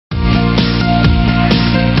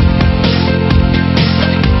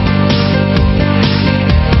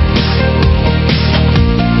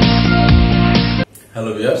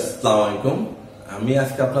আমি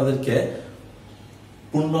আজকে আপনাদেরকে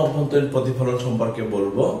পূর্ণ অভ্যন্তরীণ প্রতিফলন সম্পর্কে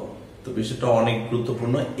বলবো। তো বিষয়টা অনেক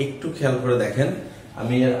গুরুত্বপূর্ণ, একটু খেয়াল করে দেখেন।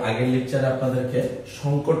 আমি এর আগের লেকচারে আপনাদেরকে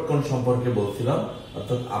সংকট কোণ সম্পর্কে বলছিলাম,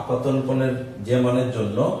 অর্থাৎ আপাতন কোণের যে মানের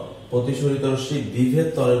জন্য প্রতিসরিত রশ্মি বিভেদ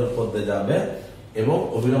তলের উপর দিয়ে যাবে এবং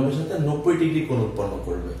অভিলম্বের সাথে 90 ডিগ্রি কোণ উৎপন্ন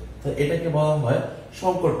করবে, তো এটাকে বলা হয়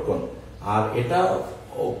সংকট কোণ। আর এটা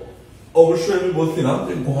অবশ্যই আমি বলছিলাম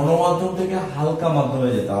যে ঘন মাধ্যম থেকে হালকা মাধ্যমে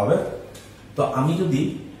যেতে হবে। তো আমি যদি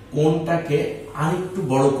কোণটাকে আরেকটু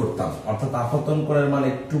বড় করতাম, অর্থাৎ আপতন কোণের মান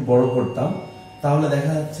একটু বড় করতাম, তাহলে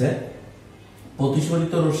দেখা যাচ্ছে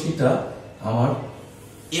প্রতিসরিত রশ্মিটা আমার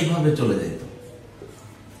এভাবে চলে যেত।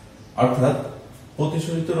 অর্থাৎ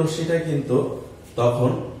প্রতিসরিত রশ্মিটা কিন্তু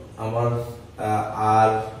তখন আমার আর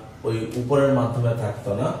ওই উপরের মাধ্যমে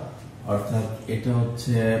থাকতো না, অর্থাৎ এটা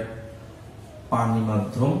হচ্ছে পানি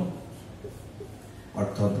মাধ্যম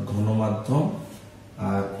অর্থাৎ ঘন মাধ্যম,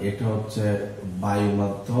 আর এটা হচ্ছে বায়ু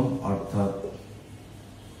মাধ্যম অর্থাৎ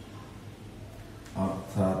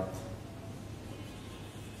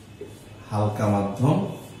হালকা মাধ্যম।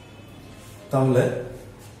 তাহলে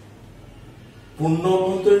পূর্ণ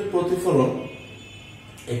অভ্যন্তরীণ প্রতিফলন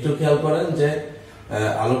একটু খেয়াল করেন যে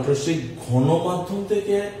আলোক রশ্মি ঘন মাধ্যম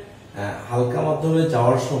থেকে হালকা মাধ্যমে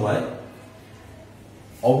যাওয়ার সময়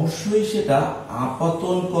অবশ্যই সেটা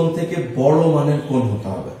আপাতন কোণ থেকে বড় মানের কোণ হতে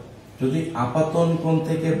হবে। যদি আপাতন কোণ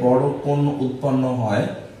থেকে বড় কোণ উৎপন্ন হয়,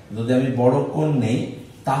 যদি আমি বড় কোণ নেই,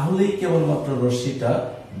 তাহলেই কেবলমাত্র রশ্মিটা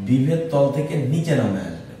বিভেদ তল থেকে নিচে নামে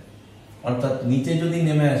আসবে। অর্থাৎ নিচে যদি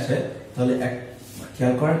নেমে আসে তাহলে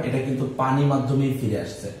খেয়াল করেন এটা কিন্তু পানি মাধ্যমেই ফিরে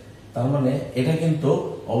আসছে, তার মানে এটা কিন্তু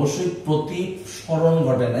অবশ্যই প্রতিসরণ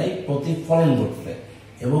ঘটে নাই, প্রতিফলন ঘটছে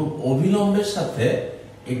এবং অভিলম্বের সাথে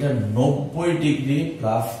এটা 90 ডিগ্রি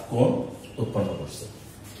প্লাস কোণ উৎপন্ন করছে।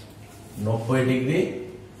 90 ডিগ্রি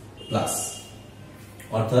প্লাস,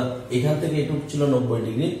 অর্থাৎ এখান থেকে এটুকু ছিল 90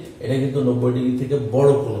 ডিগ্রি, এটা কিন্তু 90 ডিগ্রি থেকে বড়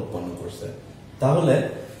কোণ উৎপন্ন করছে। তাহলে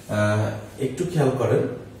একটু খেয়াল করেন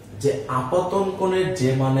যে আপাতন কোণের যে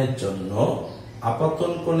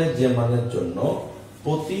মানের জন্য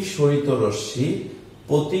প্রতিসরিত রশ্মি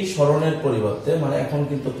প্রতিসরণের পরিবর্তে, মানে এখন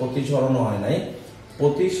কিন্তু প্রতিসরণ হয় নাই,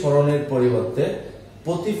 প্রতিসরণের পরিবর্তে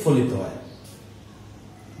প্রতিফলিত হয়,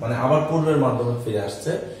 মানে আবার পূর্বের মাধ্যমে ফিরে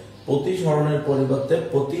আসছে, প্রতিসরণের পরিবর্তে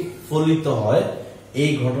প্রতিফলিত হয়,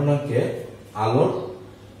 এই ঘটনাকে আলোর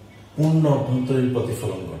পূর্ণ অভ্যন্তরীণ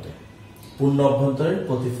প্রতিফলন ঘটে, পূর্ণ অভ্যন্তরীণ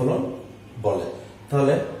প্রতিফলন বলে।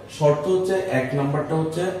 তাহলে শর্ত হচ্ছে, এক নাম্বারটা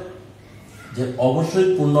হচ্ছে যে অবশ্যই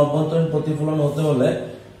পূর্ণ অভ্যন্তরীণ প্রতিফলন হতে হলে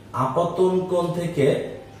আপতন কোণ থেকে,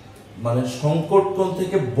 মানে সংকট কোণ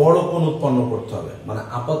থেকে বড় কোণ উৎপন্ন করতে হবে, মানে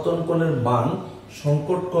আপতন কোণের মান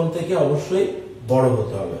সংকট কোণ থেকে অবশ্যই বড়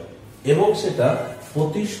হতে হবে এবং সেটা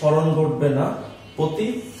প্রতিসরণ ঘটবে না,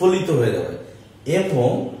 প্রতিফলিত হয়ে যাবে এবং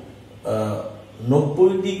 90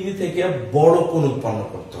 ডিগ্রি থেকে বড় কোণ উৎপন্ন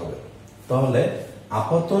করতে হবে। তাহলে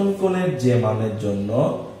আপতন কোণের যে মানের জন্য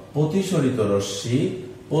প্রতিসরিত রশ্মি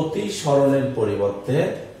প্রতিসরণের পরিবর্তে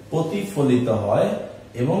প্রতিফলিত হয়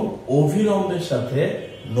এবং অভিলম্বের সাথে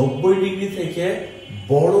 90 ডিগ্রি থেকে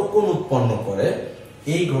বড় কোণ উৎপন্ন করে,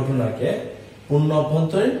 এই ঘটনাকে পূর্ণ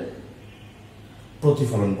অভ্যন্তরীণ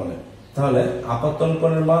প্রতিফলন বলে। তাহলে আপতন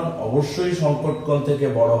কোণের মান অবশ্যই সংকট কোণ থেকে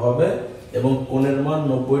বড় হবে এবং কোণের মান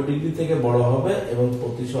 90 ডিগ্রি থেকে বড় হবে এবং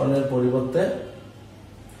প্রতিসরণের পরিবর্তে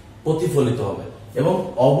প্রতিফলিত হবে এবং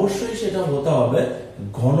অবশ্যই সেটা হতে হবে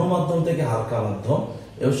ঘন মাধ্যম থেকে হালকা মাধ্যম।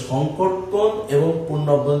 এবং সংকট কোণ এবং পূর্ণ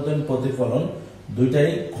অভ্যন্তরীণ প্রতিফলন দুইটাই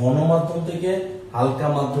ঘন মাধ্যম থেকে হালকা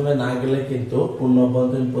মাধ্যমে না গেলে কিন্তু পূর্ণ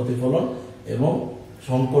অভ্যন্তরীণ প্রতিফলন এবং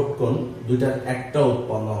সংকট কোণ দুইটার একটা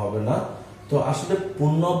উৎপন্ন হবে না। তো আসলে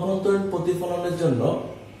পূর্ণ অভ্যন্তরীণ প্রতিফলনের জন্য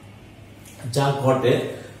যা ঘটে,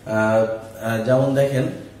 যেমন দেখেন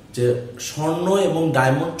যে স্বর্ণ এবং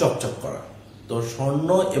ডায়মন্ড চকচক করা, তো স্বর্ণ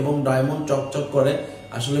এবং ডায়মন্ড চকচক করে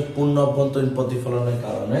আসলে পূর্ণ অভ্যন্তরীণ প্রতিফলনের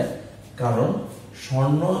কারণ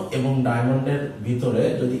স্বর্ণ এবং ডায়মন্ডের ভিতরে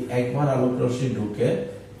যদি একবার আলোক রশ্মি ঢুকে,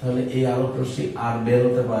 তাহলে এই আলোক রশ্মি আর বের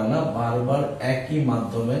হতে পারে না, বারবার একই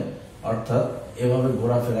মাধ্যমে অর্থাৎ এভাবে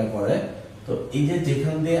ঘোরাফেরা করে। তো এই যে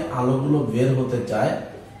যেখান দিয়ে আলোগুলো বের হতে চায়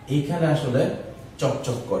এইখানে আসলে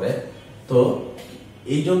চকচক করে। তো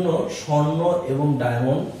এই জন্য স্বর্ণ এবং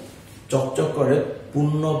ডায়মন্ড চকচক করে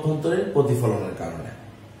পূর্ণ অভ্যন্তরীণ প্রতিফলনের কারণে।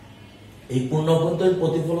 এই পূর্ণ অভ্যন্তরীণ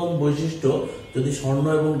প্রতিফলন বৈশিষ্ট্য যদি স্বর্ণ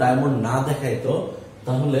এবং ডায়মন্ড না দেখাইতো,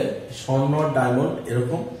 তাহলে স্বর্ণ আর ডায়মন্ড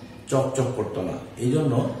এরকম চকচক করতো না। এই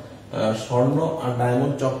জন্য স্বর্ণ আর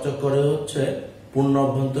ডায়মন্ড চকচক করে হচ্ছে পূর্ণ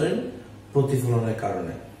অভ্যন্তরীণ প্রতিফলনের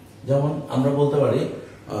কারণে। যেমন আমরা বলতে পারি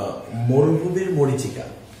মরুভূমির মরীচিকা।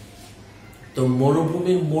 তো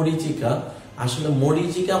মরুভূমির মরীচিকা, আসলে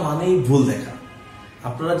মরীচিকা মানেই ভুল দেখা।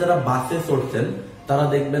 আপনারা যারা বাসে চড়তেন তারা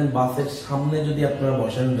দেখবেন বাসের সামনে যদি আপনারা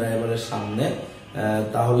বসেন, ড্রাইভারের সামনে,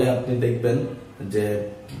 তাহলে আপনি দেখবেন যে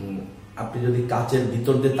আপনি যদি কাচের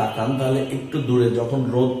ভিতর দিয়ে তাকান তাহলে একটু দূরে, যখন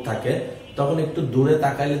রোদ থাকে তখন একটু দূরে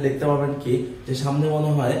তাকাইলে দেখতে পাবেন কি যে সামনে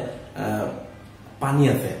মনে হয় পানি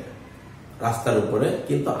আছে রাস্তার উপরে,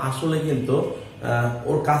 কিন্তু আসলে কিন্তু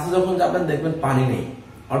ওর কাছে যখন যাবেন দেখবেন পানি নেই।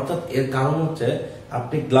 অর্থাৎ এর কারণ হচ্ছে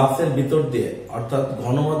আপনি গ্লাসের ভিতর দিয়ে, অর্থাৎ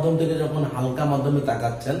ঘন মাধ্যম থেকে যখন হালকা মাধ্যমে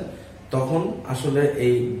তাকাচ্ছেন তখন আসলে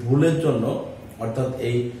এই ভুলের জন্য, অর্থাৎ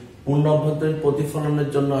এই পূর্ণ অভ্যন্তরীণ প্রতিফলনের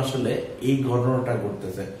জন্য আসলে এই ঘটনাটা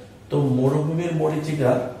ঘটতেছে। তো মরুভূমির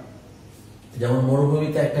মরীচিকা, যেমন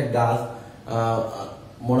মরুভূমিতে একটা গাছ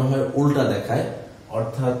মনে হয় উল্টা দেখায়,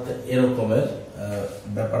 অর্থাৎ এরকমের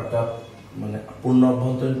ব্যাপারটা মানে পূর্ণ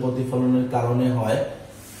অভ্যন্তরীণ প্রতিফলনের কারণে হয়।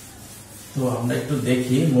 তো আমরা একটু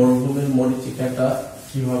দেখি মরুভূমির মরীচিকাটা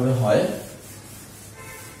কিভাবে হয়।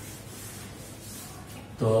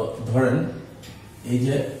 তো ধরেন এই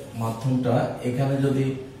যে মাধ্যমটা, এখানে যদি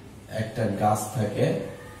একটা গাছ থাকে,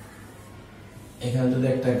 এখানে যদি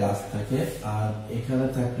একটা গাছ থাকে আর এখানে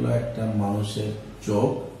থাকলো একটা মানুষের চোখ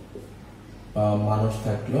বা মানুষ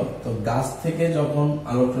থাকলো, তো গাছ থেকে যখন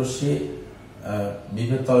আলোক রশ্মি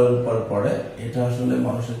বিভেদ তলের উপরে পড়ে এটা আসলে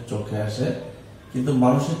মানুষের চোখে আসে, কিন্তু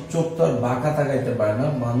মানুষের চোখ তো আর বাঁকা তাকাইতে পারে না,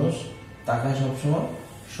 মানুষ তাকায় সবসময়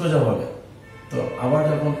সোজাভাবে। তো আবার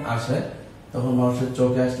যখন আসে তখন মানুষের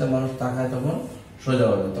চোখে আসলে মানুষ তাকায় তখন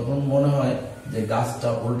সোজাভাবে, তখন মনে হয় যে গাছটা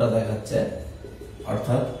উল্টা দেখাচ্ছে।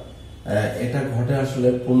 অর্থাৎ এটা ঘটে আসলে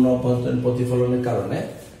পূর্ণ অভ্যন্তরীণ প্রতিফলনের কারণে।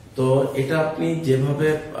 তো এটা আপনি যেভাবে,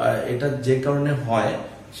 এটা যে কারণে হয়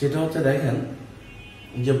সেটা হচ্ছে, দেখেন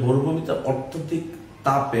যে মরুভূমিতে অত্যধিক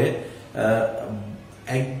তাপে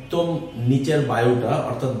একদম নিচের বায়ুটা,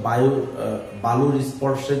 অর্থাৎ বালুর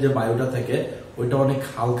স্পর্শে যে বায়ুটা থাকে ওইটা অনেক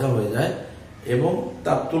হালকা হয়ে যায় এবং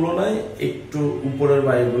তার তুলনায় একটু উপরের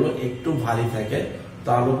বায়ুগুলো একটু ভারী থাকে। তো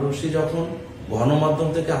আলোক রশ্মি যখন ঘন মাধ্যম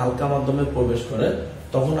থেকে হালকা মাধ্যমে প্রবেশ করে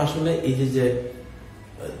তখন আসলে এই যে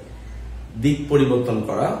দিক পরিবর্তন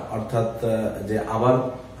করা, অর্থাৎ যে আবার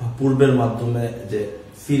পূর্বের মাধ্যমে যে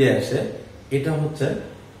ফিরে আসে, এটা হচ্ছে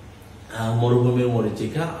মরুভূমির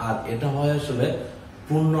মরীচিকা। আর এটা হয় আসলে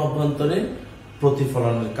পূর্ণ অভ্যন্তরীণ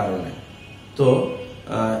প্রতিফলনের কারণে। তো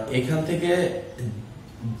এখান থেকে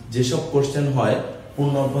যেসব কোশ্চেন হয়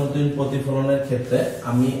পূর্ণ অভ্যন্তরীণ প্রতিফলনের ক্ষেত্রে,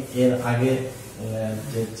 আমি এর আগে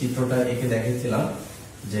যে চিত্রটা এঁকে দেখেছিলাম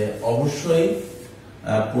যে অবশ্যই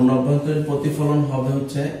পূর্ণ অভ্যন্তরীণ প্রতিফলন হবে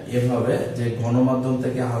হচ্ছে এভাবে, যে ঘন মাধ্যম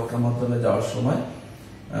থেকে হালকা মাধ্যমে যাওয়ার সময়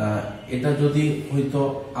এটা যদি হয়তো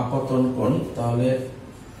আপতন কোণ, তাহলে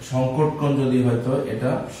সংকট কোণ যদি হয়তো,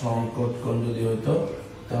 এটা সংকট কোণ যদি হয়তো,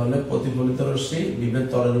 তাহলে প্রতিফলিত রশ্মি বিভেদ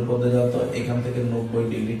তলের উপর দিয়ে যেত, এখান থেকে 90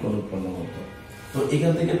 ডিগ্রি কোণ উৎপন্ন হতো। তো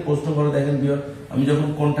এখান থেকে প্রশ্ন করে দেখেন আমি যখন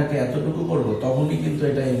কোণটাকে এতটুকু করব তখনই কিন্তু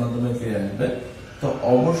এটা এই মাধ্যমে ফিরে আসবে। তো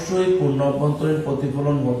অবশ্যই পূর্ণ অভ্যন্তরীণ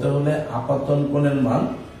প্রতিফলন হতে হলে আপাতন কোণের মান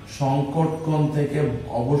সংকট কোণ থেকে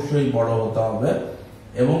অবশ্যই বড় হতে হবে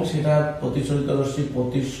এবং সেটা প্রতিফলিত রশ্মি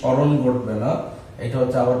প্রতিসরণ ঘটবে না, এটা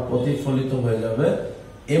হচ্ছে আবার প্রতিফলিত হয়ে যাবে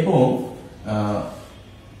এবং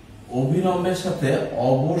অভিলম্বের সাথে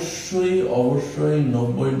অবশ্যই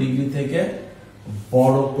 90 ডিগ্রি থেকে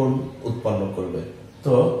বড় কোণ উৎপন্ন করবে।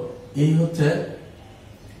 তো এই হচ্ছে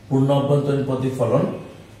পূর্ণ অভ্যন্তরীণ প্রতিফলন।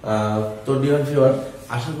 তো ডিয়ার ভিউয়ার,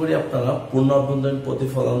 আশা করি আপনারা পূর্ণ অভ্যন্তরীণ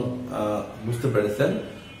প্রতিফলন বুঝতে পেরেছেন।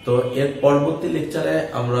 তো এর পরবর্তী লেকচারে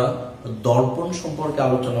আমরা দর্পণ সম্পর্কে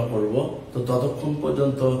আলোচনা করব। তো ততক্ষণ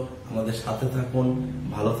পর্যন্ত আমাদের সাথে থাকুন,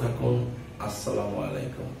 ভালো থাকুন। আসসালামু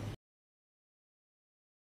আলাইকুম।